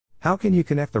How can you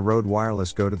connect the Rode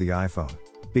Wireless Go to the iPhone?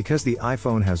 Because the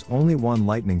iPhone has only one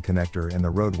Lightning connector and the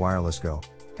Rode Wireless Go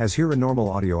has here a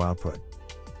normal audio output.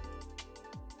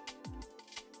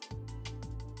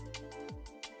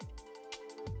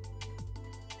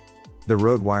 The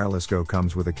Rode Wireless Go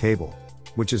comes with a cable,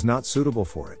 which is not suitable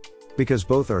for it, because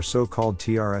both are so-called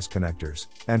TRRS connectors,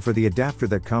 and for the adapter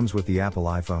that comes with the Apple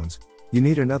iPhones, you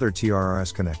need another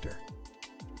TRRS connector.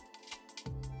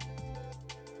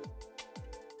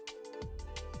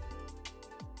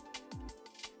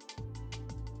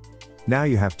 Now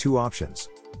you have two options.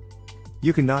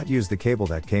 You cannot use the cable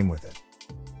that came with it.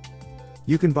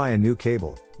 You can buy a new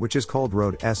cable, which is called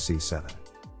Rode SC7.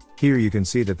 Here you can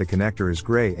see that the connector is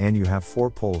gray and you have 4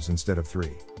 poles instead of 3.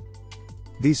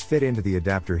 These fit into the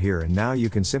adapter here, and now you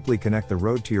can simply connect the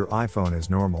Rode to your iPhone as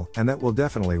normal, and that will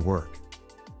definitely work.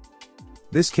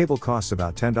 This cable costs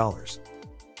about $10.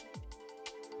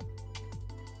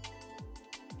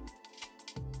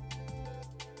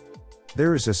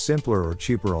 There is a simpler or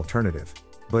cheaper alternative,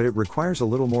 but it requires a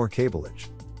little more cableage.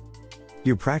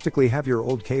 You practically have your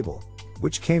old cable,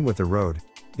 which came with the Rode.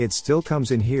 It still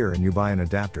comes in here and you buy an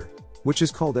adapter, which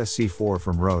is called SC4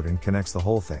 from Rode, and connects the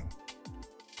whole thing.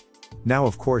 Now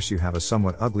of course you have a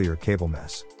somewhat uglier cable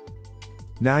mess.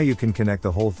 Now you can connect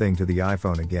the whole thing to the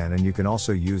iPhone again, and you can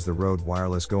also use the Rode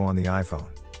Wireless Go on the iPhone.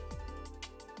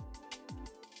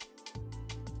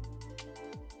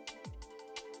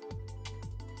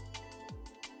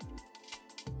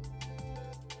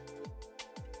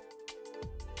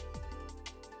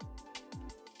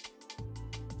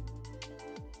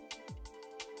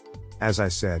 As I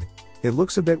said, it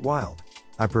looks a bit wild.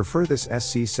 I prefer this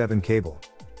SC7 cable,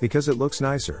 because it looks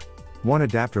nicer. One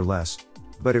adapter less,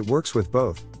 but it works with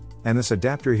both. And this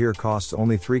adapter here costs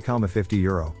only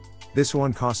 €3.50. This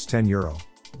one costs €10.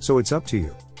 So it's up to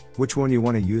you, which one you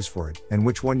want to use for it, and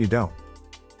which one you don't.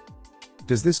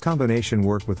 Does this combination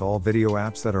work with all video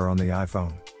apps that are on the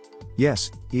iPhone?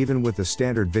 Yes, even with the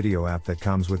standard video app that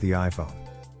comes with the iPhone.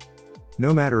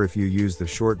 No matter if you use the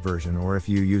short version or if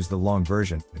you use the long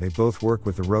version, they both work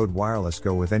with the Rode Wireless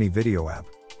Go with any video app,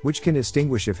 which can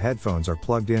distinguish if headphones are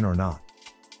plugged in or not.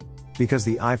 Because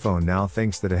the iPhone now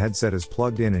thinks that a headset is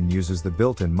plugged in and uses the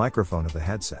built-in microphone of the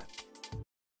headset.